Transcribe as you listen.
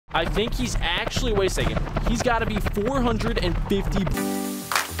I think he's actually, wait a second, he's got to be 450.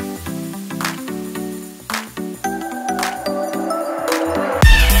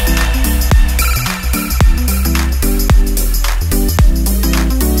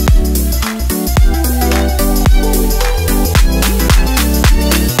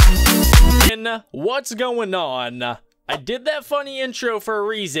 What's going on? I did that funny intro for a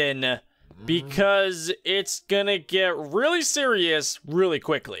reason, because it's gonna get really serious really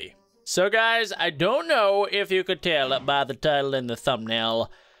quickly. So guys, I don't know if you could tell by the title and the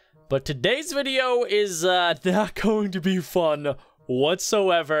thumbnail, but today's video is not going to be fun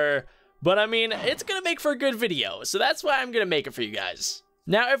whatsoever. But I mean, it's gonna make for a good video, so that's why I'm gonna make it for you guys.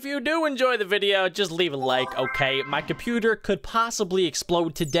 Now, if you do enjoy the video, just leave a like, okay? My computer could possibly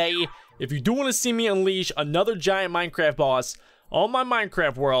explode today. If you do want to see me unleash another giant Minecraft boss on my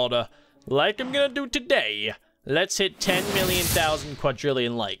Minecraft world, like I'm gonna do today, let's hit 10,000,000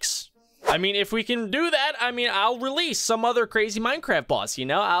 quadrillion likes. I mean, if we can do that, I mean, I'll release some other crazy Minecraft boss, you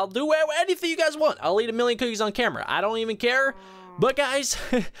know? I'll do anything you guys want. I'll eat a million cookies on camera. I don't even care. But guys,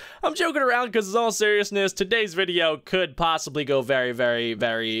 I'm joking around because in all seriousness, today's video could possibly go very, very,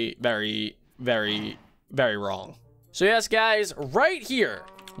 very, very, very, very wrong. So yes, guys, right here,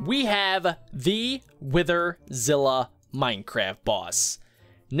 we have the Witherzilla Minecraft boss.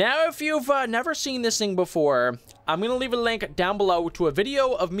 Now, if you've never seen this thing before, I'm going to leave a link down below to a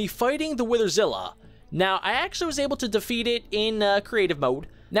video of me fighting the Witherzilla. Now, I actually was able to defeat it in creative mode.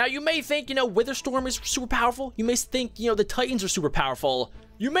 Now, you may think, you know, Witherstorm is super powerful. You may think, you know, the Titans are super powerful.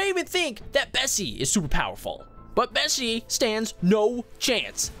 You may even think that Bessie is super powerful. But Bessie stands no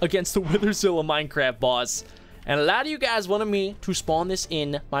chance against the Witherzilla Minecraft boss. And a lot of you guys wanted me to spawn this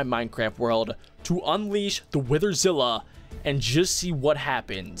in my Minecraft world to unleash the Witherzilla and just see what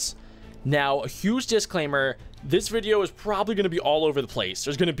happens. Now, a huge disclaimer, this video is probably going to be all over the place.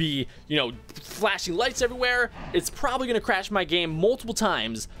 There's going to be, you know, flashing lights everywhere. It's probably going to crash my game multiple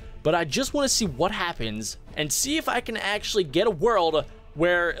times, but I just want to see what happens and see if I can actually get a world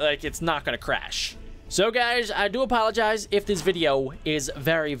where, like, it's not going to crash. So, guys, I do apologize if this video is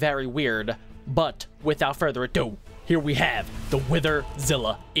very, very weird, but without further ado, here we have the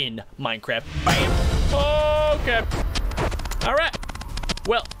Witherzilla in Minecraft. Bam! Okay. All right.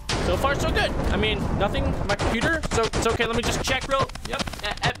 Well, so far so good. I mean, nothing on my computer, so it's okay. Let me just check real. Yep,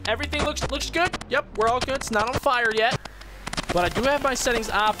 everything looks good. Yep, we're all good. It's not on fire yet. But I do have my settings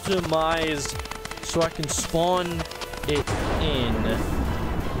optimized so I can spawn it in.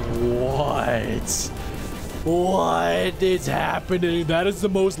 What is happening? That is the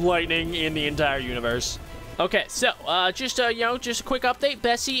most lightning in the entire universe. Okay, so, just a quick update.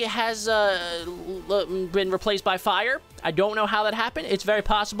 Bessie has, been replaced by fire. I don't know how that happened. It's very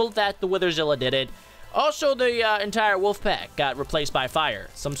possible that the Witherzilla did it. Also, the, entire wolf pack got replaced by fire.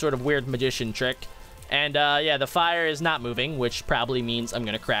 Some sort of weird magician trick. And, yeah, the fire is not moving, which probably means I'm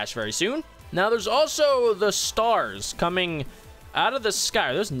gonna crash very soon. Now, there's also the stars coming out of the sky.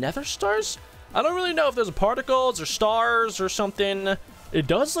 Are those nether stars? I don't really know if those are particles or stars or something. It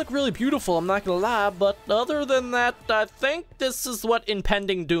does look really beautiful, I'm not gonna lie, but other than that, I think this is what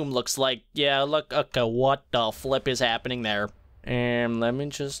impending doom looks like. Yeah, look, okay, what the flip is happening there? And let me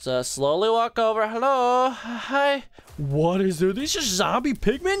just slowly walk over. Hello, hi. What is there? These are zombie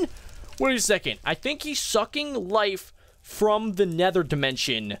pigmen? Wait a second, I think he's sucking life from the nether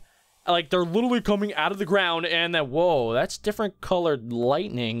dimension. Like, they're literally coming out of the ground, and then, whoa, that's different colored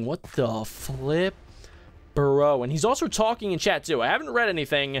lightning. What the flip? Bro, and he's also talking in chat too. I haven't read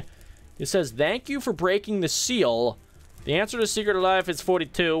anything. It says, thank you for breaking the seal. The answer to Secret of Life is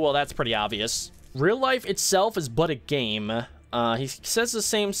 42. Well, that's pretty obvious. Real life itself is but a game. He says the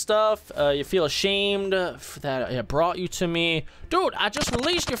same stuff. You feel ashamed for that it brought you to me. Dude, I just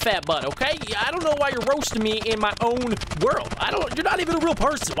released your fat butt, okay? I don't know why you're roasting me in my own world. You're not even a real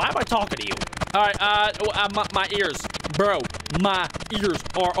person. Why am I talking to you? All right, my ears. Bro, my ears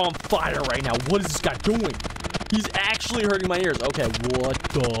are on fire right now. What is this guy doing? He's actually hurting my ears. Okay, what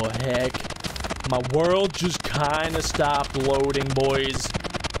the heck? My world just kind of stopped loading, boys.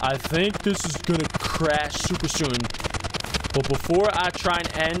 I think this is gonna crash super soon. But before I try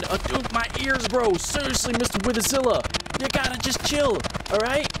and end... Oh, dude, my ears, bro. Seriously, Mr. Witherzilla. You gotta just chill, all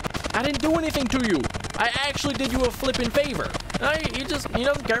right? I didn't do anything to you. I actually did you a flipping favor. He doesn't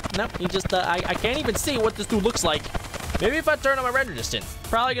care. No, he just, I can't even see what this dude looks like. Maybe if I turn on my render distance.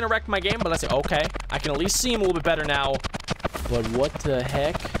 Probably gonna wreck my game, but let's say, okay. I can at least see him a little bit better now. But what the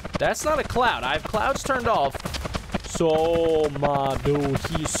heck? That's not a cloud. I have clouds turned off. So, my dude,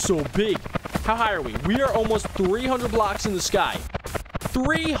 he's so big. How high are we? We are almost 300 blocks in the sky.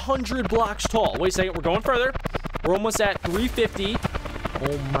 300 blocks tall. Wait a second, we're going further. We're almost at 350.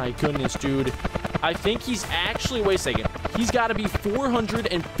 Oh my goodness, dude. I think he's actually, wait a second. He's got to be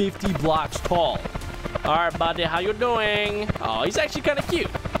 450 blocks tall. All right, buddy, how you doing? Oh, he's actually kind of cute.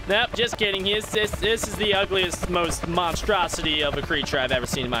 Nope, just kidding. This is the ugliest, most monstrosity of a creature I've ever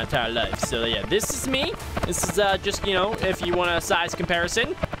seen in my entire life. So yeah, this is me. This is just, you know, if you want a size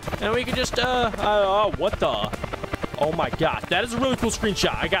comparison. And we could just, what the? Oh my gosh, that is a really cool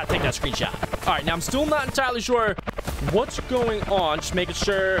screenshot. I gotta take that screenshot. All right, now I'm still not entirely sure what's going on. Just making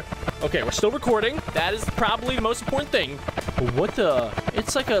sure. Okay, we're still recording. That is probably the most important thing. But what the?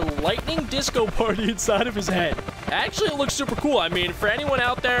 It's like a lightning disco party inside of his head. Actually, it looks super cool. I mean, for anyone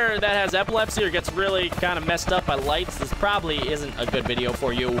out there that has epilepsy or gets really kind of messed up by lights, this probably isn't a good video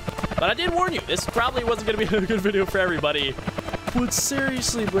for you. But I did warn you, this probably wasn't gonna be a good video for everybody. But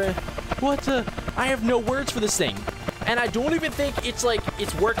seriously, bruh, what the? I have no words for this thing. And I don't even think it's like,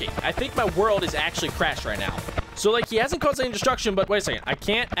 it's working. I think my world is actually crashed right now. So like, he hasn't caused any destruction, but wait a second. I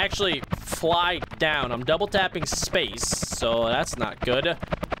can't actually fly down. I'm double tapping space, so that's not good.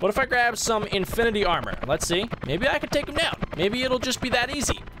 What if I grab some infinity armor? Let's see. Maybe I could take him down. Maybe it'll just be that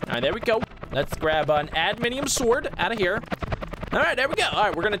easy. All right, there we go. Let's grab an adminium sword out of here. All right, there we go. All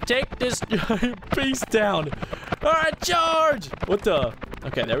right, we're gonna take this giant beast down. All right, charge! What the?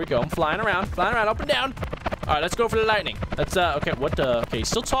 Okay, there we go. I'm flying around up and down. All right, let's go for the lightning. Let's, okay, what the? Okay, he's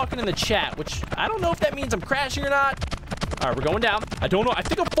still talking in the chat, which I don't know if that means I'm crashing or not. All right, we're going down. I don't know. I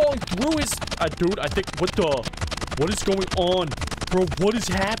think I'm falling through his, dude, I think, what the? What is going on? Bro, what is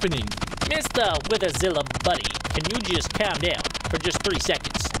happening? Mr. Witherzilla buddy, can you just calm down for just 3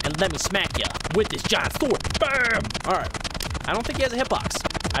 seconds and let me smack ya with this giant sword? Bam! All right. I don't think he has a hitbox.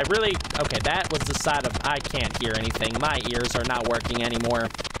 I really, okay, that was the side of I can't hear anything. My ears are not working anymore.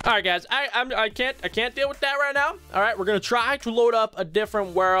 All right, guys, I can't deal with that right now. All right, we're gonna try to load up a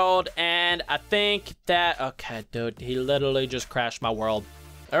different world, and I think that, okay, dude, he literally just crashed my world.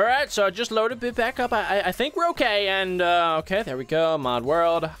 All right, so I just loaded it back up. I think we're okay, and okay, there we go, mod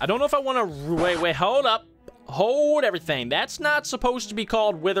world. I don't know if I want to, wait, hold up. Hold everything. That's not supposed to be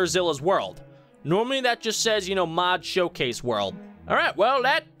called Witherzilla's world. Normally that just says, you know, mod showcase world. All right, well,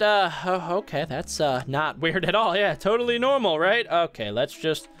 that, okay, that's not weird at all. Yeah, totally normal, right? Okay, let's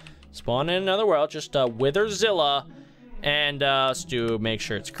just spawn in another world, just Witherzilla, and let's make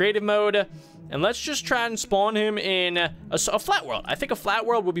sure it's creative mode, and let's just try and spawn him in a flat world. I think a flat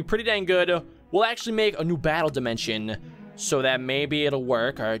world would be pretty dang good. We'll actually make a new battle dimension so that maybe it'll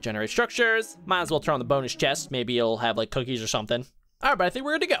work. All right, generate structures. Might as well turn on the bonus chest. Maybe it'll have, like, cookies or something. All right, but I think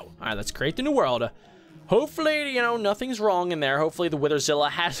we're good to go. All right, let's create the new world. Hopefully, you know, nothing's wrong in there. Hopefully the Witherzilla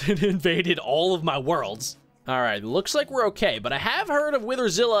hasn't invaded all of my worlds. All right, looks like we're okay, but I have heard of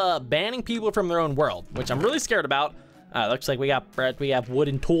Witherzilla banning people from their own world, which I'm really scared about. Looks like we have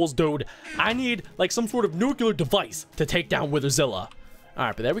wooden tools, dude. I need, like, some sort of nuclear device to take down Witherzilla. All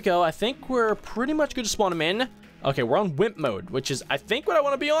right, but there we go. I think we're pretty much good to spawn him in. Okay, we're on wimp mode, which is, I think, what I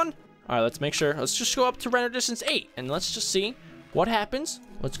want to be on. All right, let's make sure. Let's just go up to render distance 8, and let's just see what happens.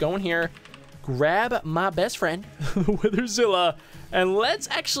 Let's go in here. Grab my best friend, Witherzilla, and let's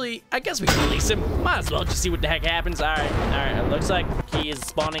actually, I guess we can release him. Might as well just see what the heck happens. All right, it looks like he is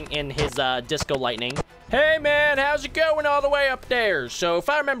spawning in his disco lightning. Hey man, how's it going all the way up there? So if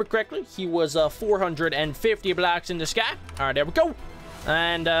I remember correctly, he was 450 blocks in the sky. All right, there we go.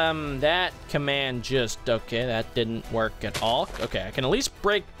 And that command just, okay, that didn't work at all. Okay, I can at least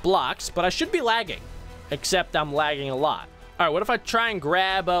break blocks, but I should be lagging, except I'm lagging a lot. All right, what if I try and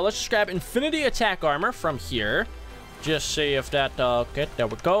grab, let's just grab infinity attack armor from here. Just see if that, okay, there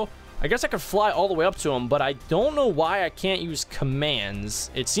we go. I guess I could fly all the way up to him, but I don't know why I can't use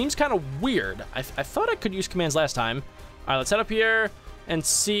commands. It seems kind of weird. I thought I could use commands last time. All right, let's head up here and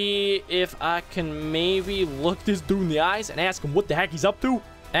see if I can maybe look this dude in the eyes and ask him what the heck he's up to.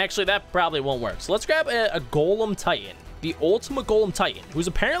 Actually, that probably won't work. So let's grab a Golem Titan, the ultimate Golem Titan, who's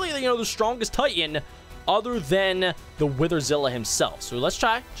apparently, you know, the strongest Titan other than the Witherzilla himself. So let's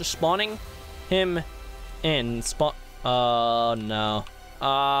try just spawning him in. No.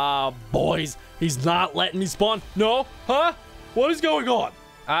 Boys, he's not letting me spawn. No? Huh? What is going on?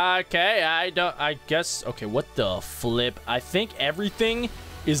 Okay, I guess, okay, what the flip? I think everything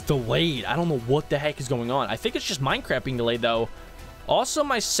is delayed. I don't know what the heck is going on. I think it's just Minecraft being delayed, though. Also,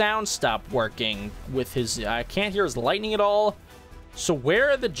 my sound stopped working with his, I can't hear his lightning at all. So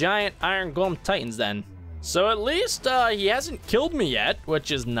where are the giant Iron Golem Titans, then? So at least he hasn't killed me yet,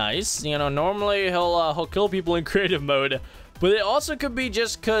 which is nice. You know, normally he'll kill people in creative mode. But it also could be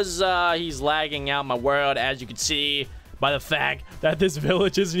just because he's lagging out my world, as you can see by the fact that this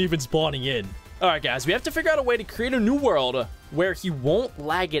village isn't even spawning in. All right, guys, we have to figure out a way to create a new world where he won't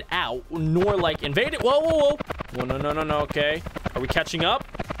lag it out, nor, like, invade it. Whoa, whoa, whoa. Whoa, no, okay. Are we catching up?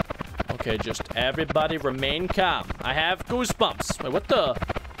 Okay, just everybody remain calm. I have goosebumps. Wait, what the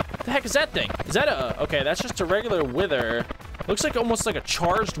heck is that thing? Is that a... Okay, that's just a regular wither. Looks like almost like a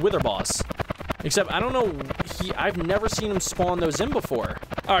charged wither boss. Except, I don't know, I've never seen him spawn those in before.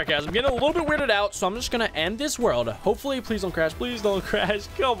 Alright, guys, I'm getting a little bit weirded out, so I'm just gonna end this world. Hopefully, please don't crash. Please don't crash.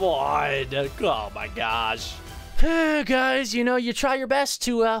 Come on. Oh, my gosh. Guys, you know, you try your best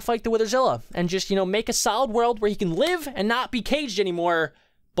to fight the Witherzilla and just, you know, make a solid world where he can live and not be caged anymore,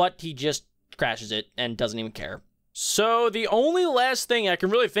 but he just crashes it and doesn't even care. So the only last thing I can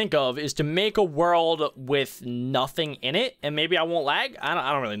really think of is to make a world with nothing in it, and maybe I won't lag.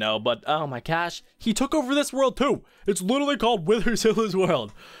 I don't really know, but oh my gosh, he took over this world too. It's literally called Witherzilla's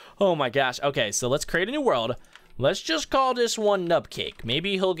world. Oh my gosh. Okay, so let's create a new world. Let's just call this one Nubcake.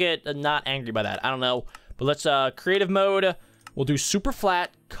 Maybe he'll get not angry by that. I don't know. But let's creative mode. We'll do super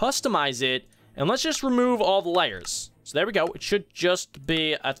flat, customize it, and let's just remove all the layers. So there we go. It should just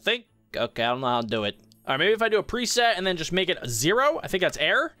be, I think. Okay, I don't know how to do it. All right, maybe if I do a preset and then just make it a 0, I think that's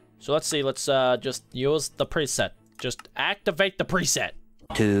air. So let's see, let's just use the preset. Just activate the preset.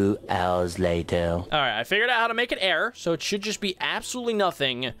 2 hours later. All right, I figured out how to make it air, so it should just be absolutely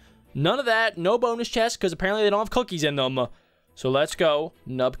nothing. None of that, no bonus chests, because apparently they don't have cookies in them. So let's go,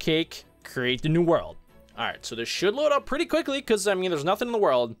 Nubcake, create the new world. All right, so this should load up pretty quickly, because, I mean, there's nothing in the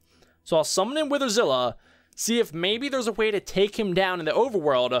world. So I'll summon in Witherzilla, see if maybe there's a way to take him down in the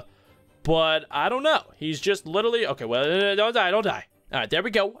overworld. But I don't know. He's just literally... Okay, well, don't die, don't die. All right, there we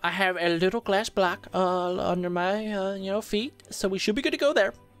go. I have a little glass block under my, you know, feet. So we should be good to go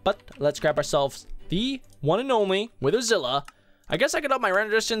there. But let's grab ourselves the one and only Witherzilla. I guess I could up my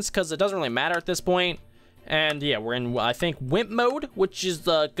render distance because it doesn't really matter at this point. And yeah, we're in, I think, Wimp mode, which is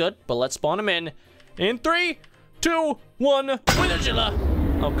good. But let's spawn him in 3, 2, 1,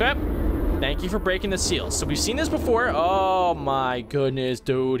 Witherzilla. Okay. Thank you for breaking the seal. So we've seen this before. Oh my goodness,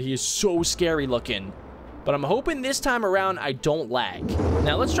 dude. He is so scary looking. But I'm hoping this time around I don't lag.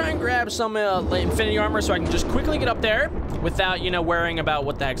 Now let's try and grab some infinity armor so I can just quickly get up there without, you know, worrying about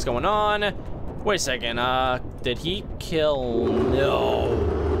what the heck's going on. Wait a second. Did he kill?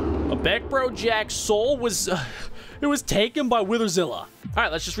 No. A BeckBroJack soul was... it was taken by Witherzilla. All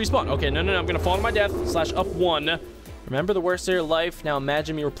right, let's just respawn. Okay, no. I'm going to fall to my death. /up 1. Remember the worst day of your life? Now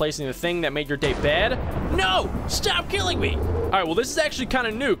imagine me replacing the thing that made your day bad. No! Stop killing me! All right, well, this is actually kind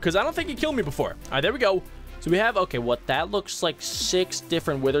of new because I don't think he killed me before. All right, there we go. So we have, okay, what? That looks like 6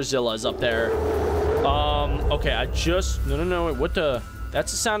 different Witherzillas up there. Okay, I just... No. What the...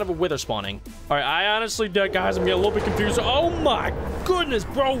 That's the sound of a wither spawning. All right, I honestly, guys, I'm getting a little bit confused. Oh my goodness,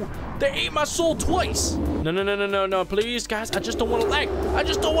 bro. They ate my soul twice. No, please, guys. I just don't want to lag. I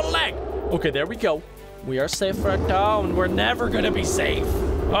just don't want to lag. Okay, there we go. We are safe right now, and we're never gonna be safe.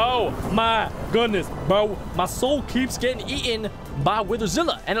 Oh my goodness, bro. My soul keeps getting eaten by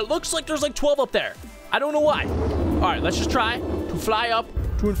Witherzilla, and it looks like there's like 12 up there. I don't know why. All right, let's just try to fly up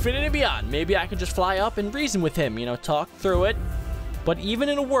to infinity and beyond. Maybe I can just fly up and reason with him, you know, talk through it. But even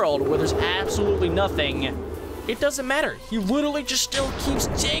in a world where there's absolutely nothing, it doesn't matter. He literally just still keeps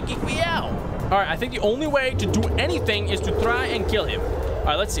taking me out. All right, I think the only way to do anything is to try and kill him. All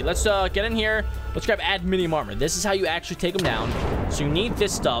right, let's see. Let's get in here. Let's grab adamantium armor. This is how you actually take him down. So you need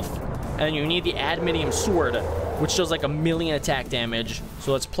this stuff, and then you need the adamantium sword, which does like 1,000,000 attack damage.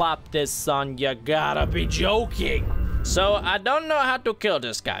 So let's plop this on. You gotta be joking. So I don't know how to kill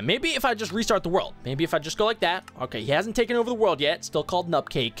this guy. Maybe if I just restart the world. Maybe if I just go like that. Okay, he hasn't taken over the world yet. Still called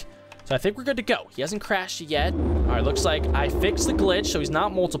Nubcake. So I think we're good to go. He hasn't crashed yet. All right, looks like I fixed the glitch, so he's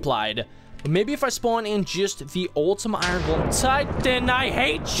not multiplied. But maybe if I spawn in just the Ultimate Iron Golem Titan, I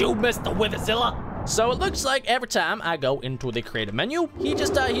hate you, Mr. Witherzilla. So it looks like every time I go into the creative menu, he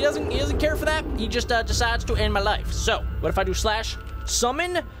just he doesn't care for that. He just decides to end my life. So what if I do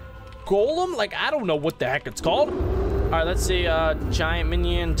 /summon golem? Like, I don't know what the heck it's called. All right, let's see. Giant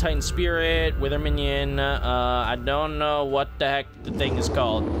minion, Titan spirit, wither minion. I don't know what the heck the thing is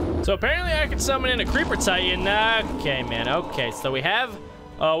called. So apparently I can summon in a creeper titan. Okay, man. Okay, so we have.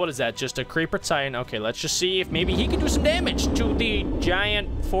 What is that? Just a creeper titan. Okay, let's just see if maybe he can do some damage to the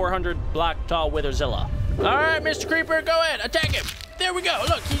giant 400 block tall Witherzilla. All right, Mr. Creeper, go ahead, attack him. There we go.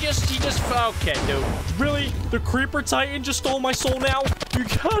 Look, he just, okay, dude. Really? The creeper titan just stole my soul now? You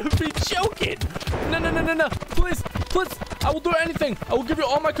gotta be joking. No. Please, I will do anything. I will give you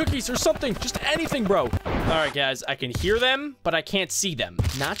all my cookies or something. Just anything, bro. All right, guys, I can hear them, but I can't see them.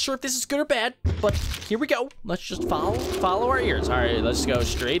 Not sure if this is good or bad, but here we go. Let's just follow our ears. All right, let's go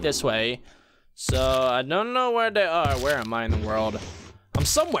straight this way. So I don't know where they are. Where am I in the world? I'm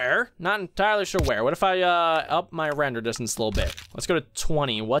somewhere, not entirely sure where. What if I up my render distance a little bit? Let's go to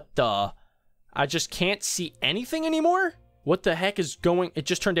 20. What the? I just can't see anything anymore? What the heck is going? It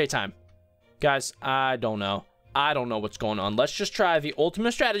just turned daytime. Guys, I don't know. I don't know what's going on. Let's just try the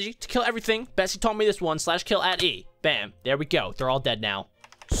ultimate strategy to kill everything. Bessie taught me this one. /kill at E. Bam. There we go. They're all dead now.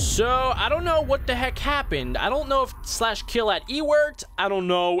 So, I don't know what the heck happened. I don't know if /kill at E worked. I don't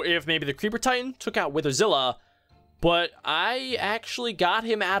know if maybe the Creeper Titan took out Witherzilla. But I actually got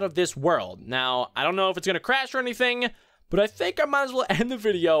him out of this world. Now, I don't know if it's going to crash or anything, but I think I might as well end the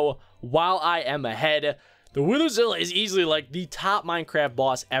video while I am ahead. The Witherzilla is easily like the top Minecraft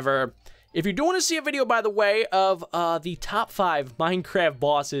boss ever. If you do want to see a video, by the way, of the top 5 Minecraft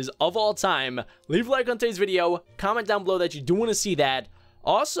bosses of all time, leave a like on today's video, comment down below that you do want to see that.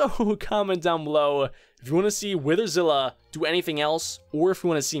 Also, comment down below if you want to see Witherzilla do anything else, or if you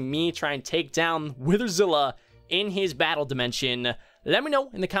want to see me try and take down Witherzilla in his battle dimension. Let me know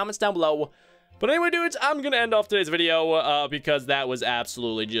in the comments down below. But anyway, dudes, I'm going to end off today's video because that was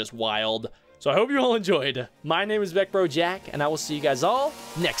absolutely just wild. So I hope you all enjoyed. My name is BeckBroJack, and I will see you guys all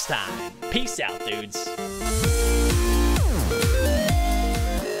next time. Peace out, dudes.